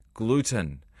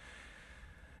gluten.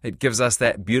 It gives us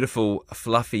that beautiful,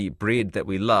 fluffy bread that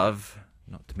we love,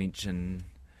 not to mention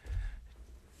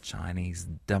Chinese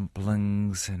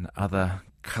dumplings and other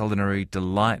culinary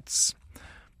delights.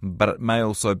 But it may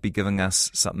also be giving us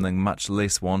something much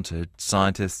less wanted.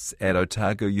 Scientists at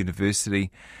Otago University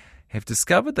have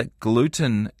discovered that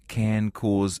gluten can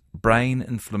cause brain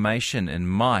inflammation in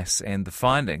mice, and the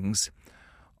findings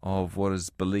of what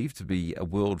is believed to be a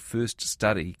world-first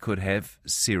study could have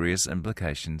serious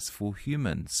implications for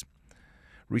humans.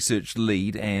 Research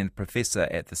lead and professor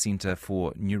at the Centre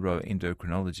for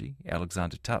Neuroendocrinology,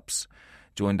 Alexander Tups,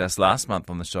 joined us last month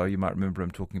on the show. You might remember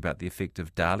him talking about the effect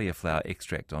of dahlia flower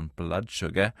extract on blood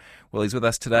sugar. Well, he's with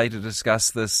us today to discuss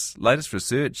this latest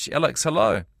research. Alex,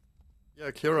 hello.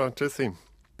 Yeah, Kira, Jesse.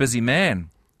 Busy man.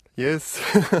 Yes,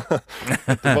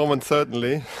 at the moment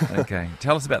certainly. Okay,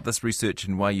 tell us about this research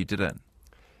and why you did it.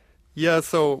 Yeah,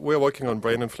 so we're working on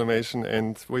brain inflammation,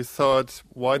 and we thought,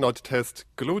 why not test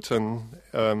gluten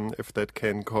if that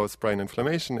can cause brain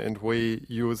inflammation? And we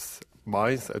use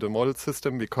mice as a model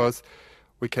system because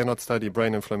we cannot study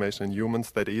brain inflammation in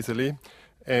humans that easily.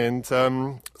 And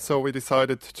so we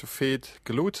decided to feed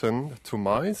gluten to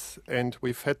mice, and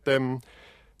we fed them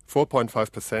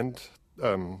 4.5%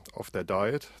 of their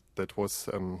diet that was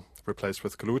replaced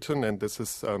with gluten, and this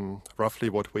is roughly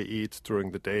what we eat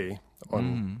during the day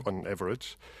on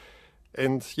average.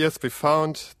 And yes, we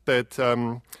found that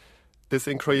this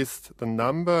increased the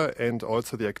number and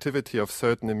also the activity of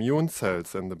certain immune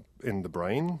cells in the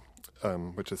brain,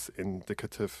 which is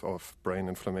indicative of brain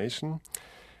inflammation.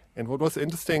 And what was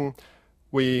interesting,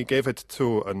 we gave it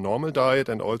to a normal diet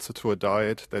and also to a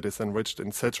diet that is enriched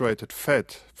in saturated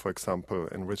fat, for example,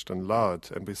 enriched in lard.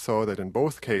 And we saw that in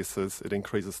both cases, it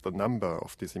increases the number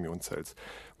of these immune cells.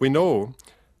 We know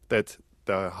that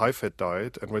the high-fat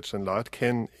diet enriched in lard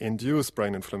can induce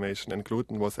brain inflammation, and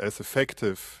gluten was as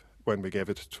effective when we gave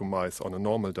it to mice on a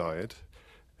normal diet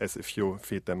as if you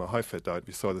feed them a high-fat diet.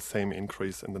 We saw the same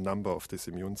increase in the number of these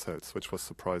immune cells, which was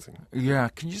surprising. Yeah,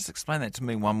 can you just explain that to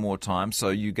me one more time? So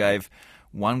you gave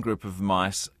one group of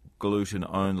mice gluten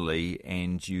only,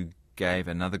 and you gave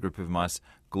another group of mice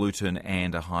gluten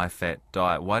and a high-fat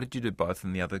diet. Why did you do both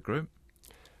in the other group?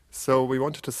 So we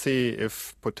wanted to see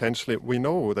if potentially, we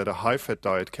know that a high-fat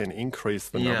diet can increase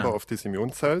the number of these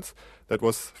immune cells. That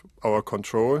was our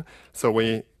control. So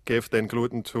we gave then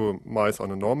gluten to mice on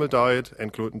a normal diet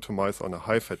and gluten to mice on a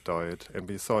high-fat diet. And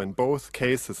we saw in both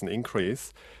cases an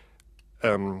increase.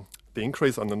 The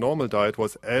increase on the normal diet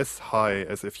was as high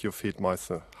as if you feed mice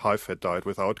a high-fat diet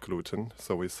without gluten.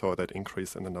 So we saw that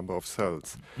increase in the number of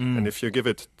cells. And if you give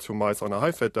it to mice on a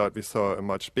high-fat diet, we saw a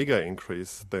much bigger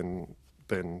increase than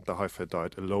the high-fat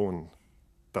diet alone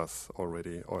does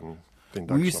already on the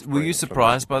induction of brain Were you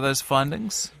surprised by those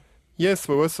findings? Yes,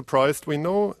 we were surprised. We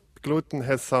know gluten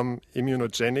has some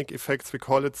immunogenic effects, we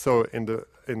call it. So in the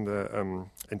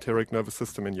enteric nervous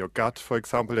system in your gut, for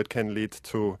example, it can lead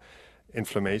to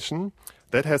inflammation.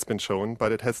 That has been shown,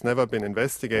 but it has never been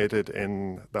investigated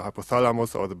in the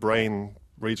hypothalamus or the brain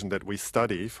region that we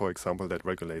study, for example, that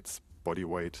regulates body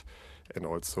weight and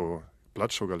also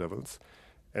blood sugar levels.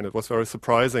 And it was very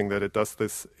surprising that it does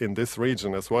this in this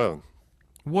region as well.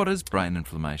 What is brain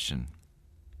inflammation?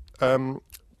 Brain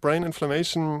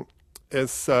inflammation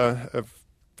is a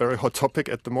very hot topic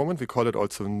at the moment. We call it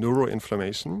also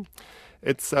neuroinflammation.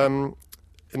 It's an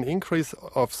increase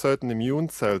of certain immune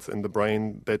cells in the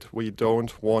brain that we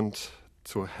don't want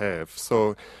to have.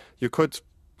 So you could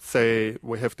say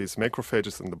we have these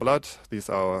macrophages in the blood. These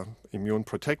are immune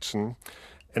protection,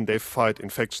 and they fight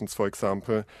infections, for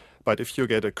example. But if you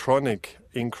get a chronic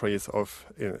increase of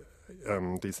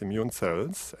these immune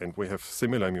cells, and we have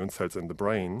similar immune cells in the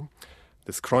brain,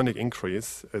 this chronic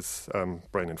increase is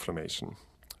brain inflammation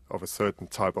of a certain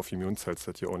type of immune cells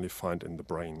that you only find in the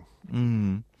brain.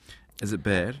 Is it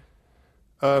bad?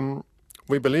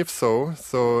 We believe so.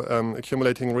 So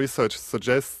accumulating research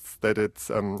suggests that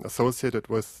it's associated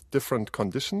with different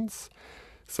conditions.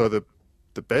 So the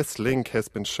best link has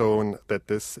been shown that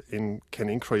this can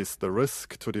increase the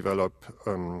risk to develop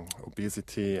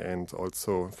obesity and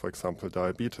also, for example,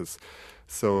 diabetes.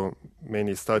 So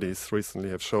many studies recently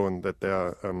have shown that there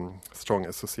are strong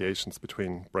associations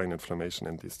between brain inflammation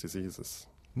and these diseases.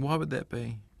 Why would that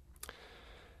be?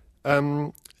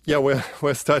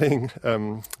 We're studying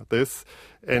this,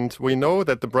 and we know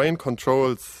that the brain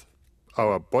controls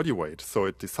our body weight, so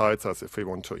it decides us if we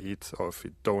want to eat or if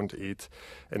we don't eat,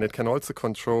 and it can also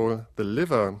control the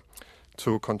liver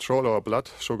to control our blood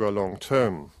sugar long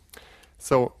term.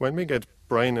 So when we get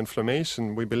brain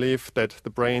inflammation, we believe that the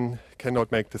brain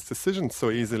cannot make this decision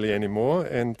so easily anymore,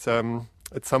 and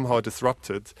it's somehow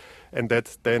disrupted, and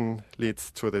that then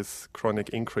leads to this chronic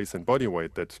increase in body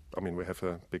weight. We have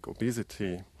a big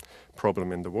obesity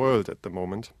problem in the world at the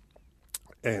moment,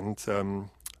 and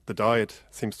the diet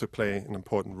seems to play an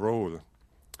important role,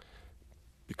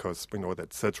 because we know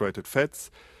that saturated fats,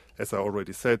 as I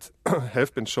already said,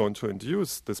 have been shown to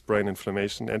induce this brain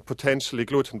inflammation and potentially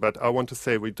gluten. But I want to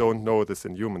say we don't know this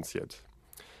in humans yet.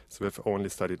 So we've only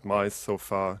studied mice so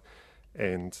far,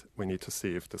 and we need to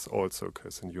see if this also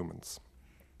occurs in humans.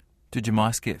 Did your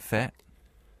mice get fat?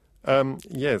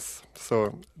 Yes.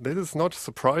 So this is not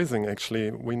surprising,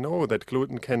 actually. We know that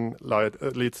gluten can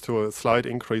lead to a slight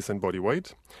increase in body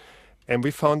weight. And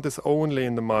we found this only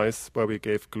in the mice where we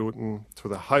gave gluten to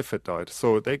the high-fat diet.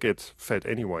 So they get fat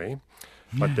anyway,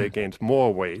 but they gained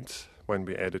more weight when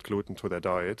we added gluten to their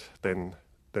diet than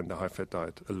the high-fat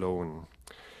diet alone.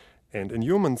 And in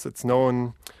humans, it's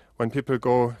known when people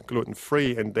go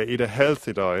gluten-free and they eat a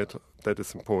healthy diet, that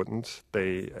is important,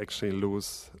 they actually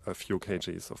lose a few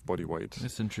kgs of body weight.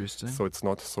 That's interesting. So it's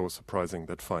not so surprising,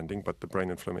 that finding, but the brain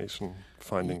inflammation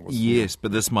finding was... Yes,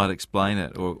 but this might explain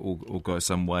it or go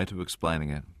some way to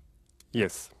explaining it.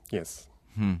 Yes.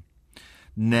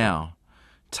 Now,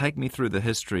 take me through the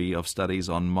history of studies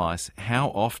on mice. How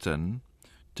often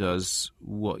does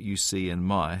what you see in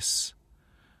mice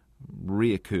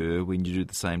reoccur when you do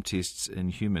the same tests in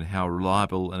human? How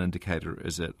reliable an indicator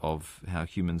is it of how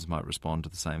humans might respond to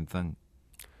the same thing?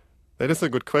 That is a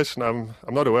good question. I'm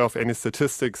not aware of any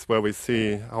statistics where we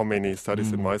see how many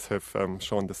studies in mice have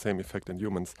shown the same effect in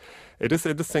humans. It is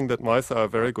interesting that mice are a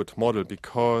very good model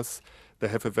because they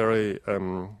have a very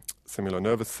similar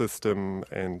nervous system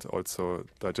and also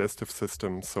digestive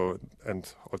system,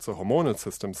 and also hormonal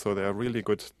system, so they are really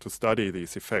good to study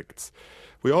these effects.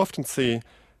 We often see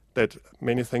that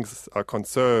many things are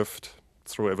conserved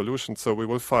through evolution, so we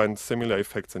will find similar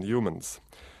effects in humans.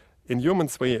 In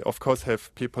humans, we, of course,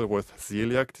 have people with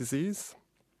celiac disease,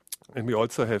 and we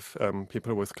also have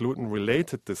people with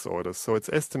gluten-related disorders. So it's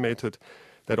estimated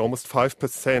that almost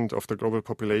 5% of the global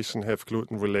population have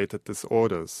gluten-related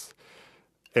disorders.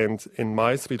 And in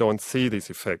mice, we don't see these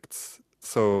effects.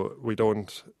 So we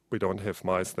don't have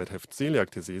mice that have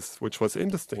celiac disease. Which was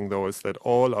interesting, though, is that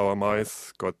all our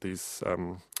mice got these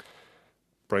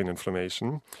brain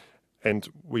inflammation. And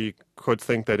we could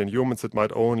think that in humans it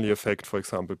might only affect, for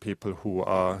example, people who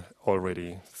are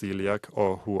already celiac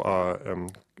or who are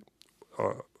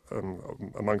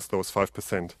amongst those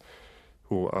 5%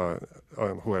 who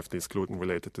have these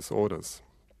gluten-related disorders.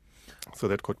 So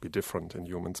that could be different in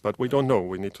humans. But we don't know.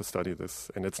 We need to study this.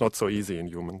 And it's not so easy in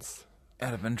humans.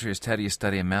 Out of interest, how do you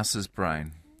study a mouse's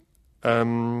brain?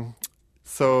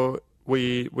 So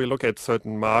we look at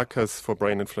certain markers for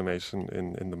brain inflammation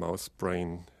in the mouse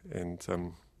brain,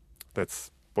 and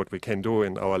that's what we can do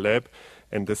in our lab.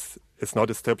 And this is not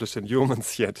established in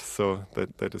humans yet, so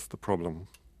that is the problem.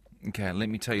 Okay, let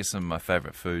me tell you some of my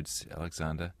favourite foods,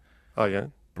 Alexander. Oh, yeah?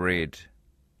 Bread,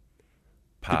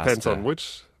 pasta. Depends on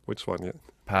which one, yeah.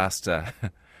 Pasta,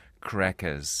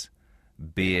 crackers,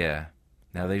 beer.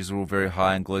 Now, these are all very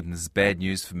high in gluten. This is bad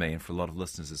news for me and for a lot of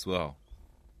listeners as well.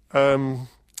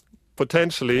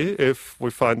 Potentially, if we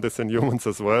find this in humans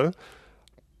as well.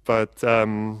 But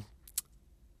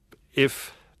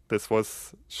if this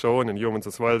was shown in humans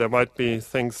as well, there might be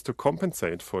things to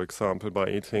compensate, for example, by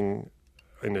eating,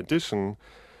 in addition,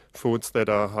 foods that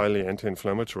are highly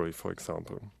anti-inflammatory, for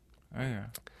example. Oh, yeah.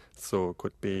 So it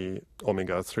could be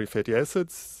omega-3 fatty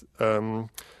acids.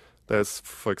 There's,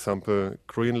 for example,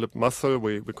 green lip mussel.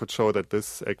 We could show that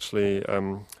this actually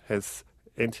has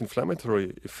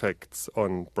anti-inflammatory effects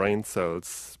on brain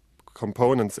cells.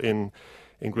 Components in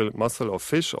green lip mussel or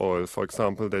fish oil, for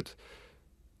example, that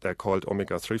they're called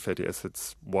omega-3 fatty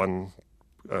acids. One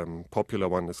popular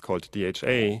one is called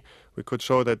DHA. We could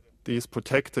show that these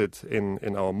protected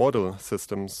in our model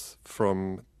systems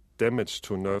from damage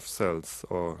to nerve cells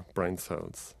or brain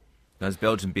cells. Those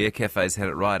Belgian beer cafes had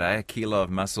it right, eh? A kilo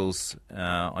of mussels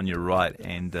on your right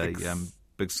and a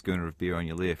big schooner of beer on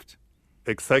your left.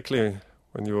 Exactly.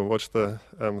 When you watch the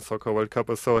Soccer World Cup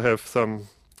or so, have some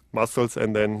mussels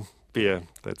and then beer.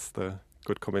 That's the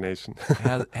good combination.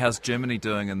 How's Germany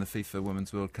doing in the FIFA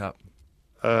Women's World Cup?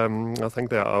 I think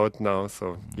they're out now,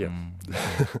 so yeah.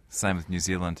 Same with New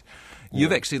Zealand.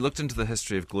 You've actually looked into the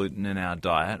history of gluten in our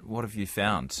diet. What have you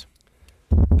found?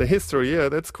 The history, yeah,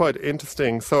 that's quite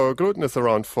interesting. So gluten is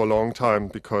around for a long time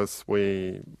because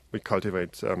we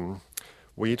cultivate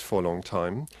wheat for a long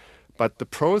time. But the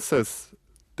process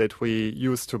that we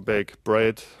use to bake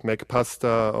bread, make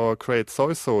pasta, or create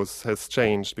soy sauce has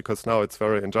changed because now it's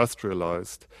very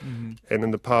industrialized. Mm-hmm. And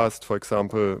in the past, for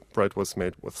example, bread was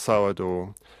made with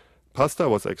sourdough, pasta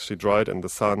was actually dried in the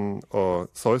sun, or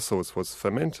soy sauce was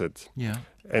fermented. Yeah.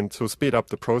 And to speed up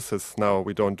the process, now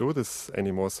we don't do this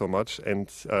anymore so much. And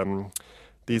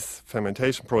these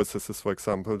fermentation processes, for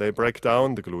example, they break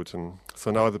down the gluten.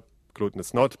 So now the gluten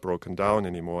is not broken down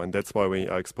anymore, and that's why we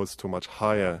are exposed to much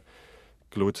higher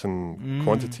gluten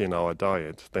quantity in our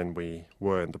diet than we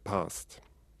were in the past.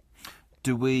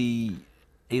 Do we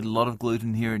eat a lot of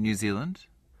gluten here in New Zealand?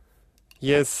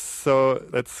 Yes, so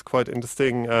that's quite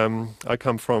interesting. I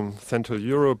come from Central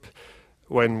Europe.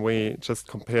 When we just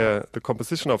compare the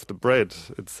composition of the bread,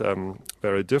 it's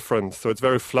very different. So it's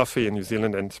very fluffy in New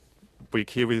Zealand, and we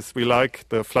Kiwis, we like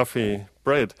the fluffy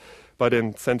bread. But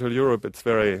in Central Europe, it's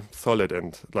very solid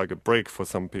and like a brick for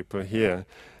some people here.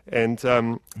 And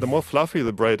the more fluffy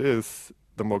the bread is,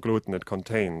 the more gluten it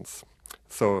contains.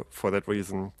 So for that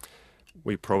reason,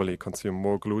 we probably consume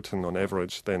more gluten on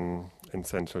average than in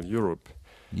Central Europe.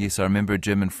 Yes, I remember a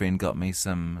German friend got me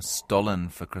some Stollen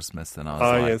for Christmas, and I was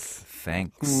like, yes.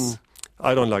 Thanks.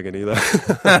 I don't like it either.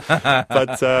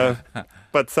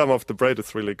 But some of the bread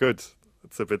is really good.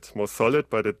 It's a bit more solid,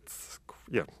 but it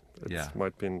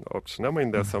might be an option. I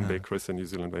mean, there's some bakeries in New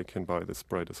Zealand where you can buy this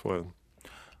bread as well.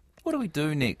 What do we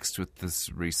do next with this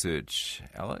research,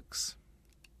 Alex?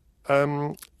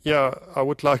 I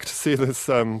would like to see this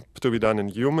to be done in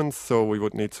humans, so we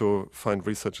would need to find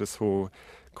researchers who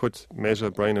could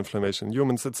measure brain inflammation in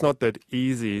humans. It's not that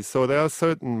easy. So there are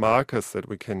certain markers that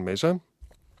we can measure,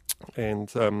 and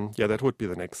that would be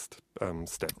the next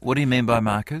step. What do you mean by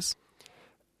markers?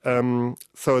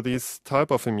 So these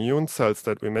type of immune cells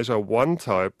that we measure, one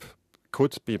type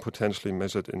could be potentially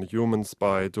measured in humans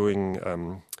by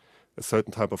doing a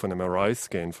certain type of an MRI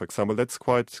scan, for example. That's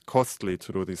quite costly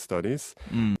to do these studies.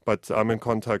 But I'm in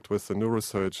contact with the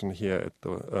neurosurgeon here at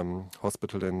the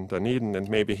hospital in Dunedin, and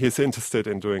maybe he's interested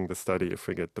in doing the study if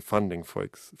we get the funding for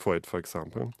it, for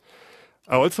example.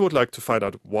 I also would like to find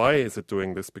out why is it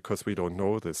doing this, because we don't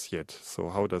know this yet. So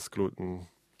how does gluten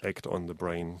act on the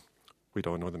brain? We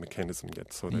don't know the mechanism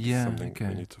yet, so that's something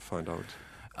we need to find out.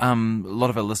 A lot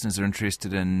of our listeners are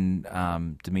interested in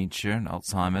dementia and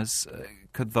Alzheimer's.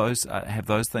 Could have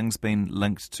those things been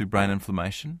linked to brain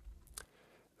inflammation?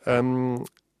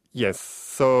 Yes.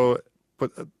 So,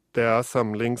 but there are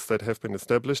some links that have been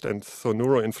established, and so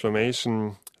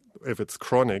neuroinflammation, if it's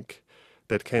chronic,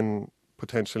 that can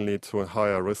potentially lead to a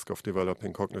higher risk of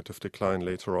developing cognitive decline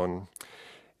later on.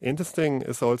 Interesting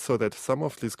is also that some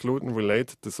of these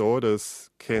gluten-related disorders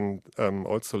can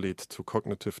also lead to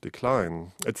cognitive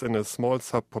decline. It's in a small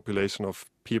subpopulation of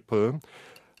people.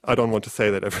 I don't want to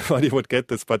say that everybody would get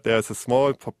this, but there's a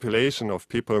small population of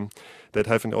people that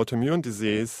have an autoimmune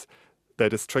disease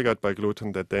that is triggered by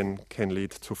gluten that then can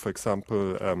lead to, for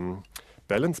example,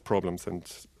 balance problems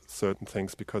and certain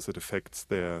things because it affects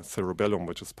their cerebellum,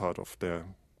 which is part of their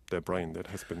brain. That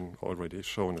has been already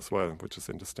shown as well, which is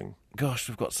interesting. Gosh,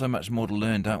 we've got so much more to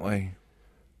learn, don't we?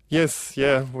 Yes,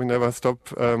 we never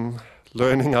stop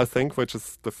learning, I think, which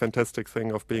is the fantastic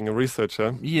thing of being a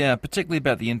researcher. Yeah, particularly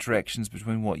about the interactions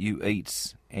between what you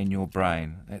eat and your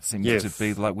brain. That seems to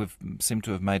be like we've seemed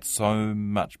to have made so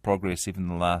much progress even in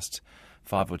the last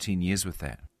 5 or 10 years with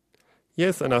that.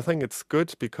 Yes, and I think it's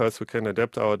good because we can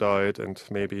adapt our diet and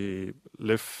maybe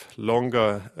live a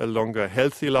longer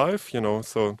healthy life,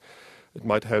 so it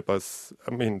might help us,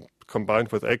 combined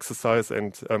with exercise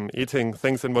and eating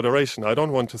things in moderation. I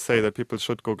don't want to say that people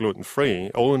should go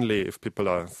gluten-free, only if people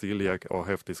are celiac or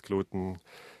have these gluten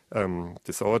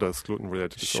disorders,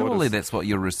 gluten-related disorders. Surely that's what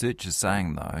your research is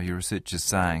saying, though. Your research is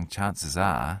saying chances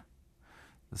are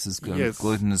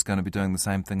gluten is going to be doing the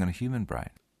same thing in a human brain.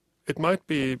 It might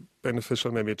be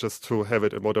beneficial maybe just to have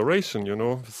it in moderation,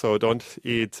 So don't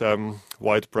eat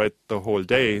white bread the whole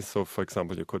day. So, for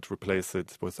example, you could replace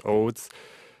it with oats.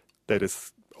 That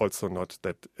is also not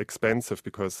that expensive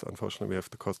because, unfortunately, we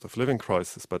have the cost of living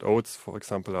crisis. But oats, for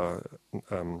example, are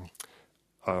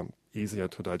easier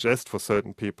to digest for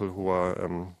certain people who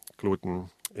are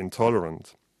gluten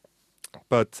intolerant.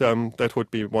 But that would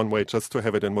be one way, just to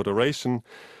have it in moderation.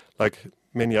 Like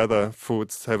many other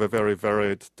foods, have a very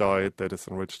varied diet that is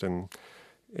enriched in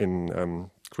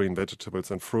green vegetables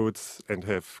and fruits, and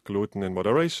have gluten in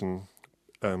moderation,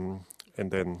 and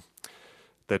then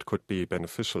that could be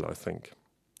beneficial, I think.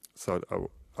 So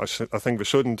I think we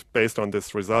shouldn't, based on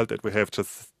this result that we have,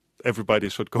 just everybody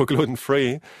should go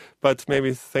gluten-free, but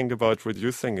maybe think about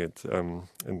reducing it,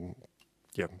 and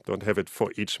don't have it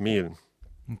for each meal.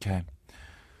 Okay.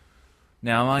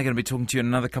 Now, am I going to be talking to you in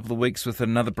another couple of weeks with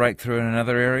another breakthrough in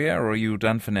another area, or are you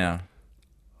done for now?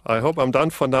 I hope I'm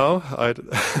done for now. I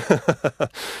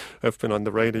have been on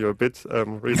the radio a bit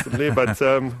recently, but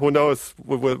who knows?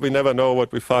 We never know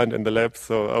what we find in the lab,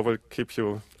 so I will keep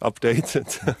you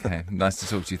updated. Okay, nice to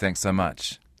talk to you. Thanks so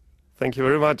much. Thank you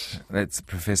very much. That's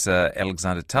Professor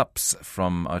Alexander Tups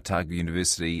from Otago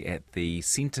University at the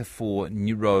Centre for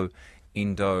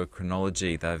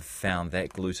Neuroendocrinology. They've found that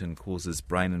gluten causes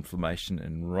brain inflammation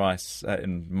in mice,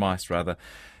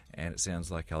 and it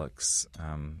sounds like Alex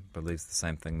believes the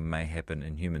same thing may happen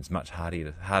in humans. Much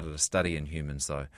harder to study in humans, though.